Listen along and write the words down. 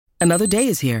Another day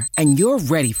is here, and you're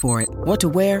ready for it. What to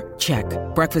wear? Check.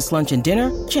 Breakfast, lunch, and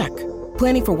dinner? Check.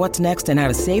 Planning for what's next and how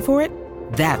to save for it?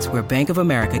 That's where Bank of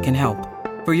America can help.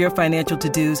 For your financial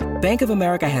to-dos, Bank of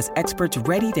America has experts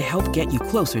ready to help get you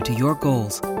closer to your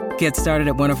goals. Get started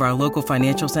at one of our local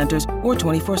financial centers or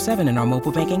 24/7 in our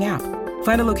mobile banking app.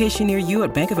 Find a location near you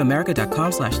at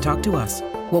bankofamerica.com/talktous.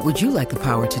 What would you like the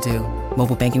power to do?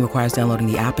 Mobile banking requires downloading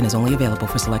the app and is only available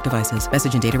for select devices.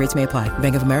 Message and data rates may apply.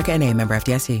 Bank of America N.A., member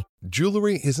FDIC.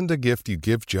 Jewelry isn't a gift you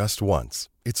give just once.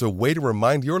 It's a way to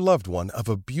remind your loved one of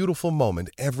a beautiful moment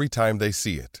every time they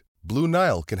see it. Blue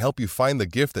Nile can help you find the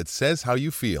gift that says how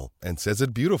you feel and says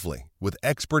it beautifully, with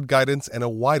expert guidance and a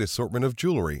wide assortment of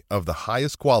jewelry of the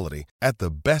highest quality at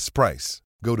the best price.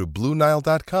 Go to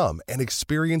BlueNile.com and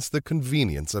experience the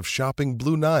convenience of shopping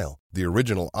Blue Nile, the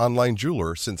original online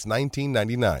jeweler since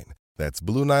 1999. That's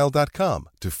BlueNile.com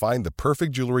to find the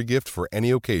perfect jewelry gift for any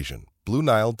occasion.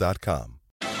 BlueNile.com.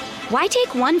 Why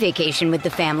take one vacation with the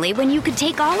family when you could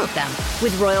take all of them?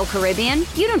 With Royal Caribbean,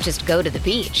 you don't just go to the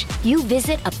beach. You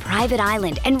visit a private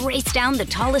island and race down the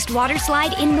tallest water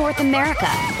slide in North America.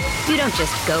 You don't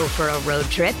just go for a road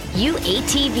trip. You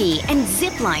ATV and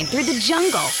zip line through the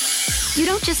jungle. You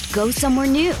don't just go somewhere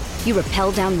new. You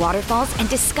rappel down waterfalls and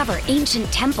discover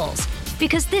ancient temples.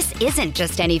 Because this isn't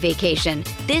just any vacation.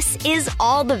 This is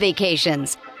all the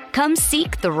vacations. Come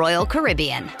seek the Royal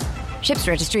Caribbean. Ships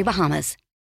Registry, Bahamas.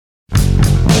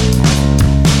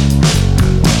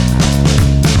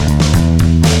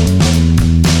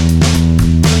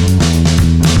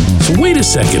 So wait a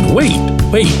second, wait.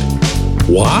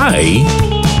 Why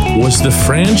was the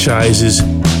franchise's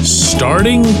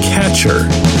starting catcher,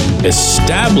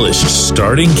 established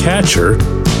starting catcher,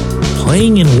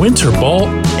 playing in winter ball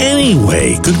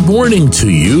anyway? Good morning to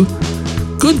you.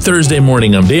 Good Thursday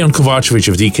morning. I'm Dejan Kovacevic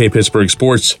of DK Pittsburgh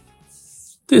Sports.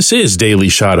 This is Daily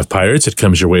Shot of Pirates. It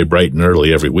comes your way bright and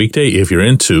early every weekday if you're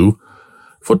into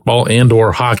football and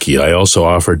or hockey. I also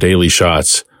offer daily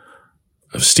shots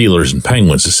of Steelers and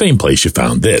Penguins, the same place you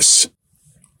found this.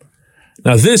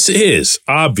 Now, this is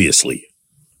obviously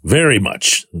very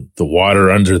much the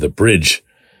water under the bridge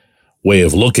way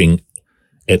of looking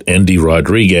at Endy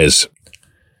Rodriguez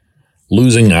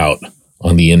losing out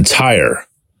on the entire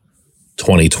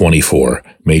 2024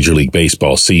 Major League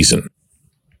Baseball season.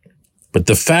 But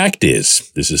the fact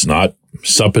is, this is not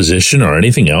supposition or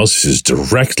anything else. This is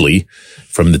directly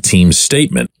from the team's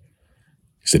statement.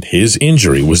 He said his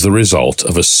injury was the result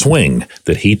of a swing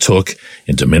that he took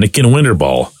in Dominican winter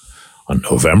ball on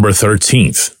November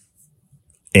 13th.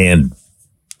 And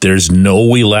there's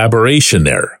no elaboration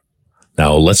there.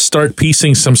 Now, let's start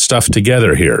piecing some stuff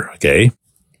together here, okay?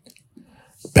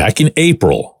 Back in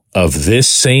April of this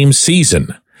same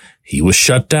season, he was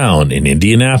shut down in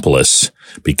Indianapolis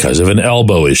because of an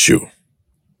elbow issue.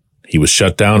 He was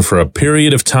shut down for a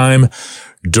period of time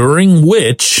during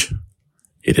which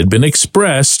it had been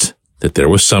expressed that there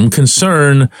was some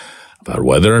concern about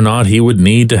whether or not he would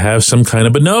need to have some kind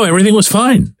of, but no, everything was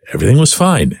fine. Everything was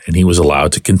fine, and he was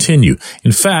allowed to continue.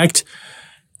 In fact,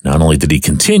 not only did he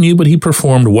continue, but he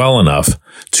performed well enough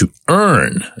to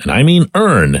earn, and I mean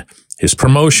earn, his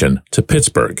promotion to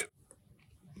Pittsburgh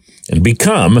and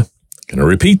become, I'm going to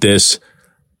repeat this,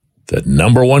 the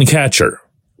number one catcher,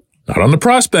 not on the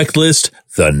prospect list,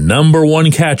 the number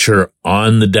one catcher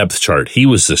on the depth chart. He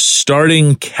was the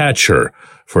starting catcher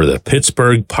for the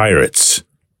Pittsburgh Pirates.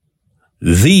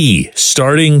 The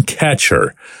starting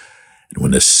catcher. And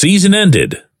when the season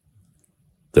ended,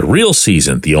 the real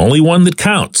season, the only one that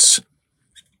counts,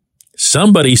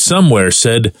 somebody somewhere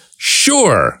said,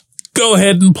 sure, go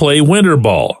ahead and play winter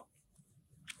ball.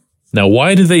 Now,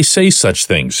 why do they say such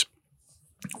things?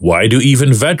 Why do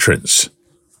even veterans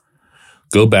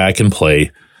go back and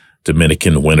play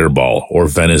Dominican winter ball or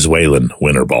Venezuelan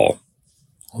winter ball?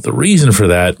 Well, the reason for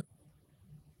that,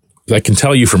 I can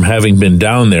tell you from having been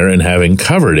down there and having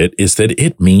covered it, is that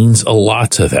it means a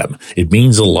lot to them. It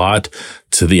means a lot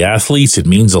to the athletes. It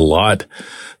means a lot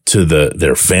to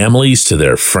their families, to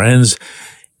their friends.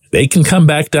 They can come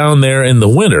back down there in the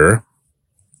winter,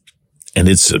 and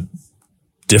it's a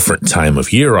different time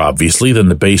of year, obviously, than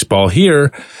the baseball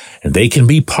here, and they can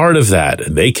be part of that,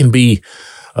 and they can be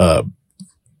a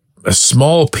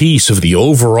small piece of the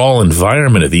overall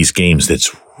environment of these games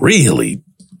that's really,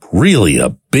 really a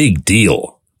big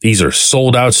deal. These are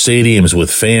sold-out stadiums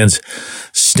with fans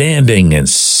standing and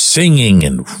singing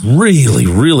and really,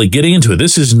 really getting into it.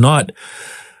 This is not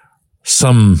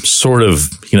some sort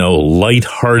of,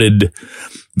 lighthearted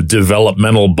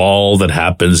developmental ball that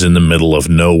happens in the middle of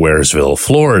Nowheresville,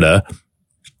 Florida.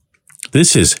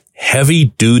 This is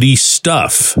heavy-duty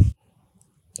stuff.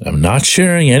 I'm not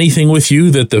sharing anything with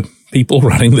you that the people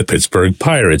running the Pittsburgh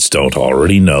Pirates don't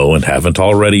already know and haven't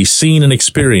already seen and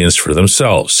experienced for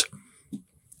themselves.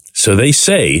 So they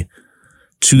say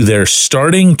to their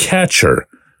starting catcher,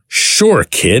 "Sure,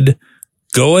 kid,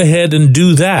 go ahead and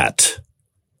do that."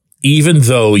 Even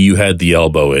though you had the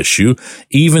elbow issue,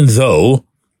 even though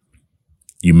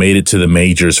you made it to the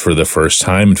majors for the first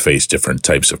time and faced different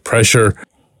types of pressure,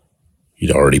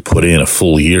 you'd already put in a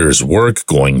full year's work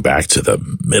going back to the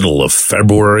middle of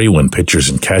February when pitchers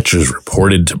and catchers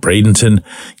reported to Bradenton.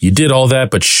 You did all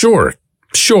that, but sure,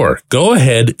 go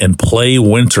ahead and play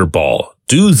winter ball.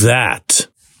 Do that.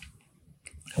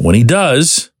 When he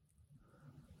does,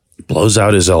 he blows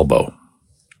out his elbow.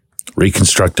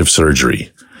 Reconstructive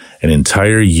surgery. An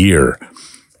entire year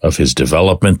of his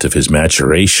development, of his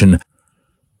maturation,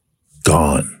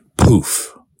 gone.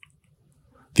 Poof.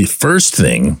 The first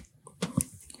thing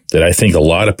that I think a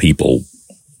lot of people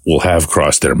will have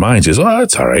cross their minds is, oh,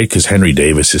 that's all right, because Henry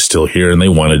Davis is still here, and they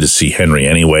wanted to see Henry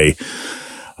anyway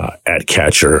at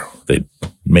catcher. They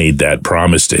made that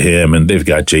promise to him, and they've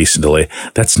got Jason DeLay.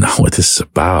 That's not what this is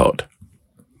about.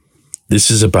 This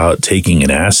is about taking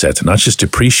an asset, not just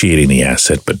depreciating the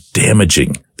asset, but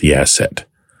damaging the asset.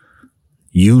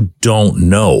 You don't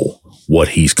know what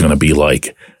he's going to be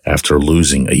like after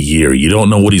losing a year. You don't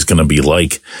know what he's going to be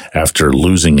like after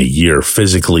losing a year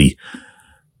physically,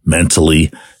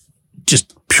 mentally,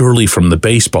 just purely from the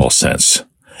baseball sense.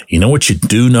 You know what you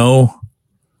do know?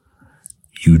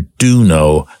 You do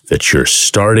know that your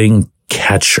starting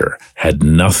catcher had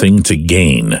nothing to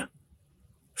gain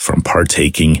from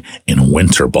partaking in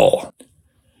winter ball.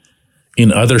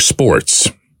 In other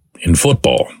sports, in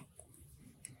football,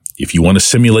 if you want to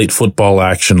simulate football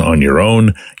action on your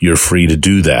own, you're free to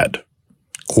do that.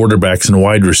 Quarterbacks and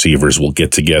wide receivers will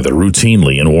get together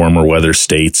routinely in warmer weather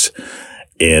states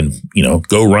and,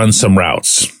 go run some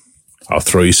routes. I'll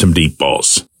throw you some deep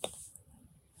balls.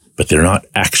 But they're not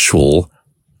actual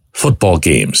football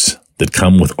games that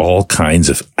come with all kinds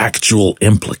of actual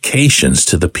implications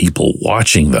to the people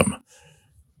watching them.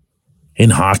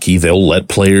 In hockey, they'll let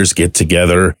players get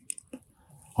together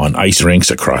on ice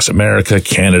rinks across America,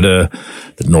 Canada,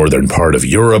 the northern part of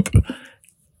Europe,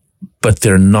 but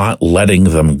they're not letting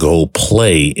them go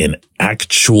play in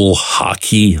actual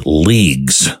hockey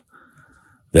leagues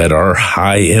that are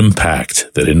high impact,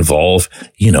 that involve,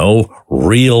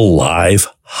 real live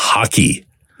hockey.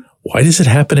 Why does it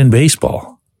happen in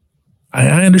baseball?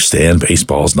 I understand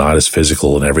baseball is not as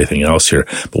physical and everything else here,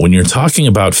 but when you're talking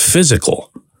about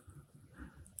physical,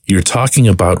 you're talking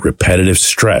about repetitive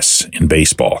stress in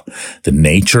baseball. The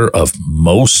nature of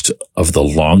most of the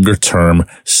longer term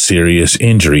serious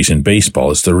injuries in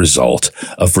baseball is the result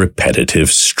of repetitive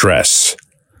stress.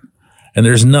 And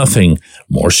there's nothing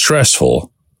more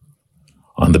stressful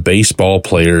on the baseball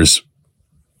player's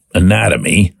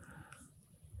anatomy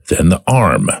than the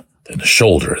arm, than the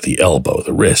shoulder, the elbow,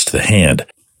 the wrist, the hand,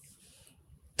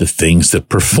 the things that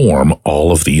perform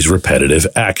all of these repetitive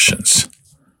actions.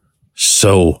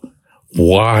 So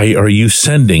why are you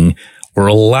sending or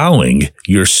allowing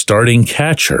your starting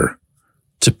catcher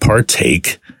to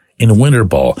partake in winter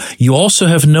ball? You also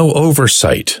have no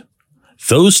oversight.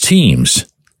 Those teams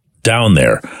down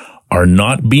there are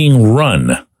not being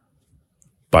run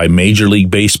by Major League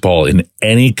Baseball in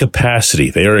any capacity.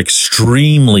 They are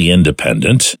extremely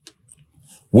independent,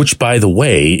 which, by the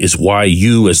way, is why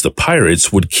you as the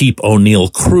Pirates would keep O'Neal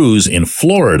Cruz in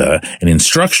Florida, an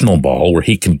instructional ball where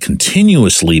he can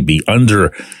continuously be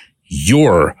under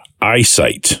your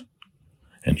eyesight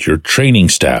and your training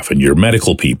staff and your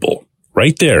medical people.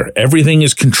 Right there, everything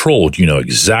is controlled. You know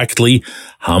exactly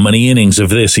how many innings of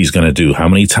this he's going to do, how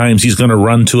many times he's going to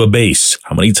run to a base,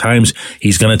 how many times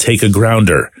he's going to take a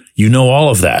grounder. You know all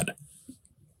of that.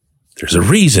 There's a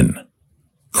reason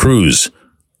Cruz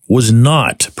was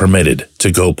not permitted to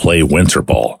go play winter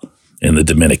ball in the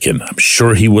Dominican. I'm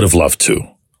sure he would have loved to.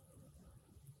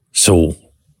 So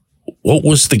what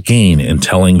was the gain in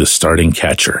telling the starting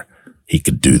catcher he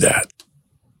could do that?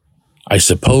 I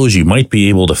suppose you might be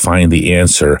able to find the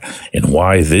answer in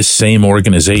why this same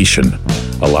organization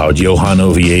allowed Johan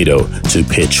Oviedo to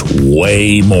pitch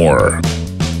way more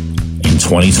in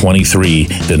 2023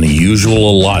 than the usual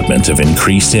allotment of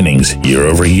increased innings year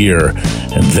over year.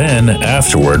 And then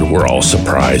afterward, we're all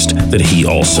surprised that he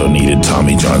also needed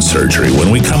Tommy John surgery. When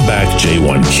we come back,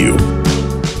 J1Q.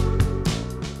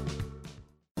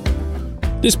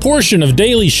 This portion of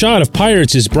Daily Shot of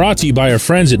Pirates is brought to you by our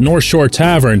friends at North Shore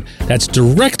Tavern, that's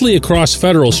directly across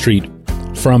Federal Street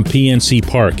from PNC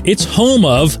Park. It's home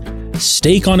of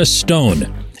Steak on a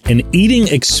Stone, an eating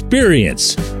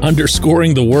experience,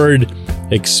 underscoring the word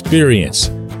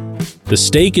experience. The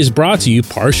steak is brought to you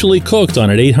partially cooked on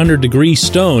an 800-degree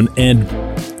stone, and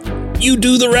you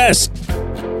do the rest.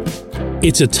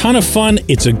 It's a ton of fun,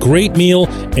 it's a great meal,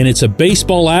 and it's a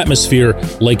baseball atmosphere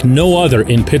like no other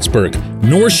in Pittsburgh.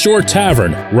 North Shore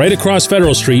Tavern, right across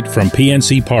Federal Street from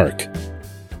PNC Park.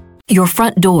 Your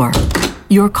front door,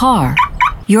 your car,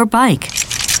 your bike,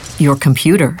 your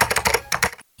computer,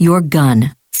 your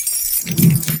gun.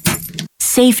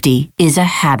 Safety is a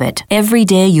habit. Every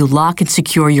day you lock and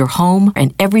secure your home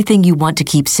and everything you want to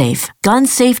keep safe. Gun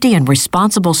safety and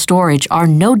responsible storage are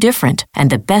no different and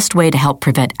the best way to help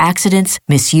prevent accidents,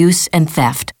 misuse, and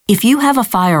theft. If you have a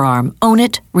firearm, own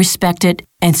it, respect it,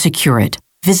 and secure it.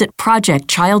 Visit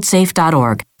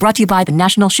ProjectChildSafe.org. Brought to you by the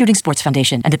National Shooting Sports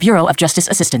Foundation and the Bureau of Justice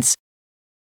Assistance.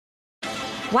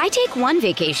 Why take one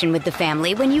vacation with the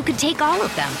family when you could take all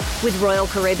of them? With Royal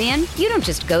Caribbean, you don't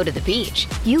just go to the beach.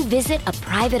 You visit a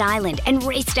private island and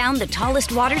race down the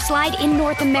tallest water slide in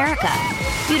North America.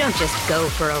 You don't just go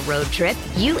for a road trip.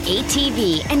 You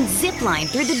ATV and zip line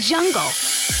through the jungle.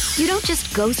 You don't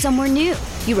just go somewhere new.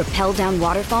 You rappel down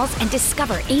waterfalls and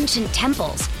discover ancient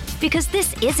temples. Because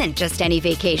this isn't just any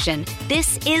vacation.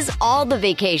 This is all the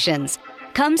vacations.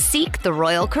 Come seek the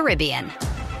Royal Caribbean.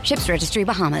 Ships Registry,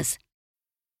 Bahamas.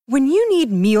 When you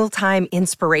need mealtime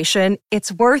inspiration,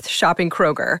 it's worth shopping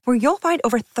Kroger, where you'll find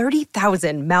over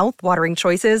 30,000 mouth-watering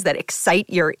choices that excite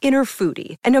your inner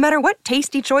foodie. And no matter what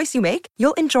tasty choice you make,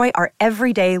 you'll enjoy our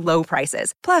everyday low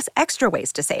prices, plus extra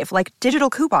ways to save, like digital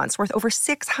coupons worth over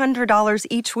 $600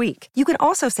 each week. You can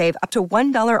also save up to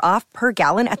 $1 off per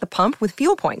gallon at the pump with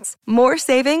fuel points. More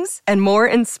savings and more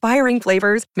inspiring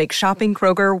flavors make shopping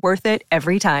Kroger worth it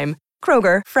every time.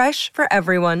 Kroger, fresh for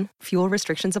everyone. Fuel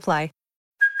restrictions apply.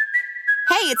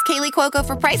 Hey, it's Kaylee Cuoco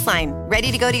for Priceline.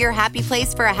 Ready to go to your happy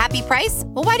place for a happy price?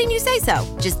 Well, why didn't you say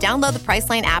so? Just download the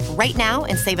Priceline app right now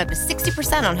and save up to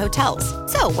 60% on hotels.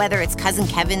 So whether it's Cousin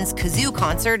Kevin's Kazoo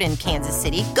Concert in Kansas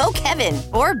City, go Kevin,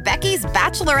 or Becky's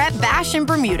Bachelorette Bash in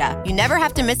Bermuda, you never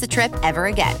have to miss a trip ever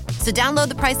again. So download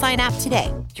the Priceline app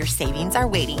today. Your savings are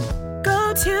waiting.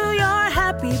 Go to your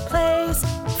happy place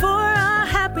for a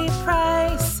happy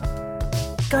price.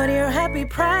 Go to your happy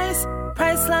price,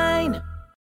 Priceline.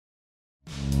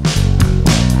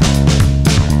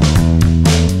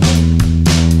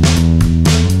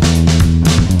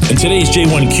 And today's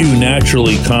J1Q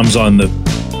naturally comes on the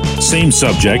same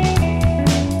subject.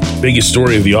 Biggest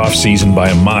story of the offseason by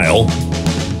a mile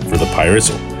for the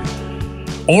Pirates.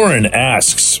 Oren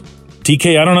asks,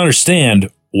 TK, I don't understand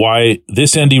why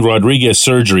this Endy Rodriguez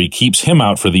surgery keeps him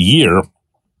out for the year.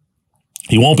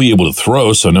 He won't be able to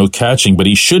throw, so no catching, but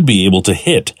he should be able to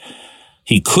hit.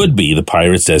 He could be the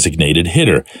Pirates' designated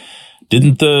hitter.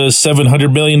 Didn't the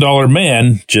 $700 million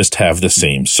man just have the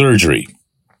same surgery?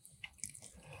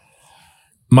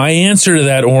 My answer to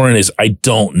that, Oren, is I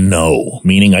don't know,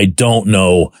 meaning I don't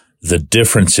know the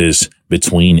differences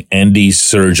between Endy's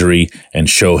surgery and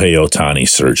Shohei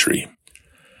Ohtani's surgery.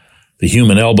 The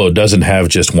human elbow doesn't have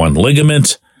just one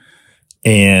ligament,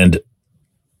 and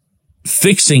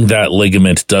fixing that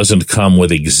ligament doesn't come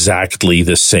with exactly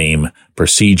the same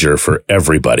procedure for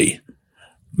everybody,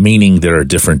 meaning there are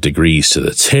different degrees to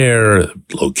the tear,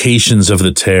 locations of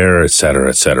the tear, et cetera,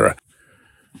 et cetera.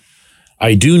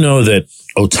 I do know that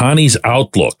Ohtani's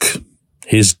outlook,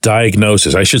 his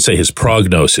diagnosis, I should say his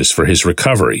prognosis for his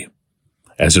recovery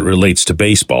as it relates to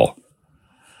baseball,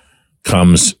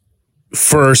 comes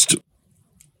first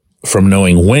from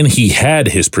knowing when he had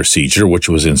his procedure, which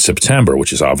was in September,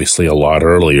 which is obviously a lot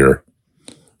earlier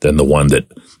than the one that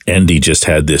Endy just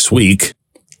had this week,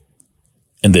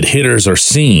 and that hitters are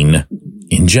seen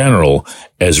in general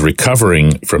as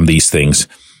recovering from these things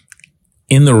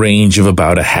in the range of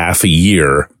about a half a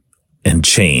year and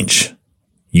change.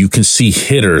 You can see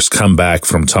hitters come back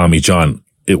from Tommy John.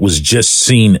 It was just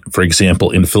seen, for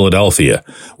example, in Philadelphia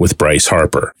with Bryce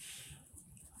Harper.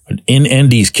 In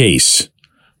Endy's case,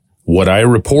 what I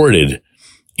reported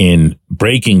in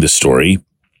breaking the story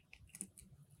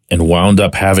and wound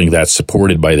up having that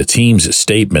supported by the team's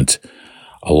statement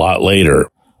a lot later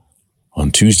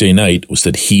on Tuesday night was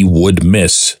that he would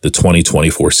miss the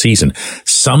 2024 season.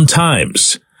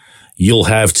 Sometimes you'll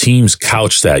have teams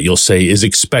couch that. You'll say is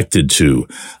expected to,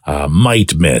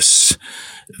 might miss.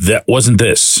 That wasn't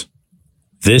this.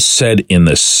 This said in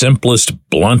the simplest,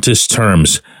 bluntest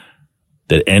terms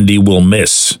that Endy will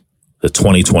miss the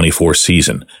 2024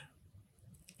 season.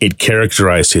 It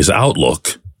characterized his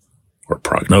outlook or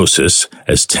prognosis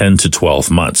as 10 to 12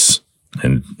 months.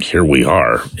 And here we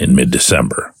are in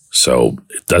mid-December. So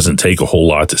it doesn't take a whole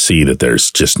lot to see that there's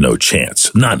just no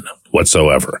chance. None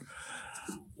whatsoever.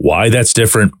 Why that's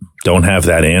different, Don't have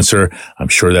that answer. I'm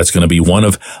sure that's going to be one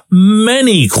of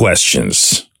many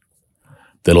questions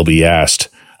that'll be asked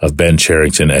of Ben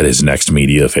Cherington at his next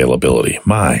media availability.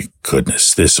 My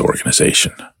goodness, this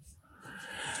organization.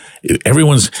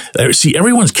 Everyone's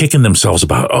kicking themselves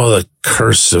about, the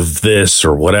curse of this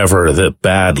or whatever, the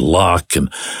bad luck.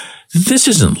 And this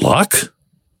isn't luck.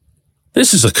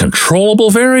 This is a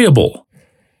controllable variable.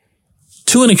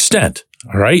 To an extent,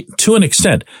 all right? To an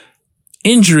extent.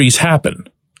 Injuries happen.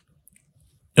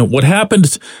 And what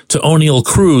happened to O'Neal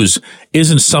Cruz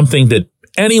isn't something that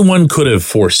anyone could have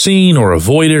foreseen or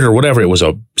avoided or whatever. It was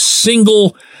a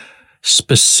single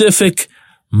specific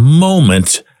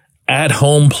moment at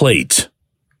home plate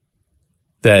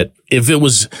that if it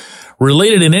was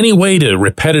related in any way to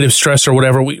repetitive stress or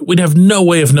whatever, we'd have no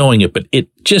way of knowing it, but it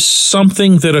just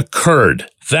something that occurred.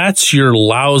 That's your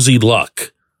lousy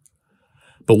luck.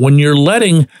 But when you're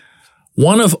letting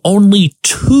one of only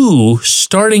 2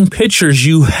 starting pitchers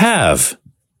you have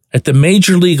at the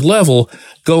major league level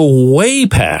go way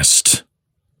past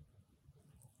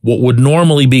what would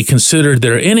normally be considered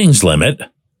their innings limit,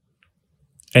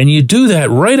 and you do that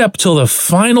right up till the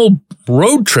final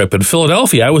road trip in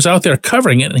Philadelphia. I was out there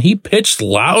covering it, and he pitched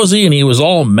lousy, and he was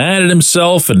all mad at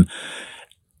himself. And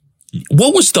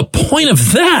what was the point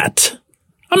of that?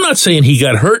 I'm not saying he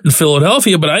got hurt in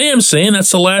Philadelphia, but I am saying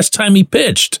that's the last time he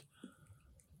pitched.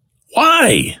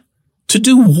 Why? To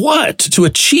do what? To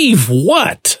achieve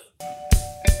what?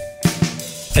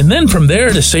 And then from there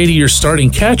to say to your starting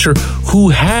catcher who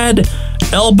had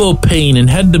elbow pain and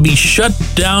had to be shut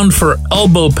down for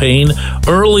elbow pain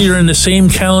earlier in the same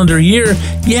calendar year,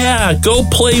 yeah, go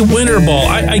play winter ball.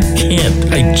 I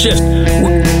can't.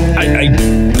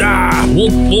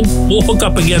 We'll hook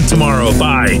up again tomorrow.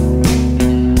 Bye.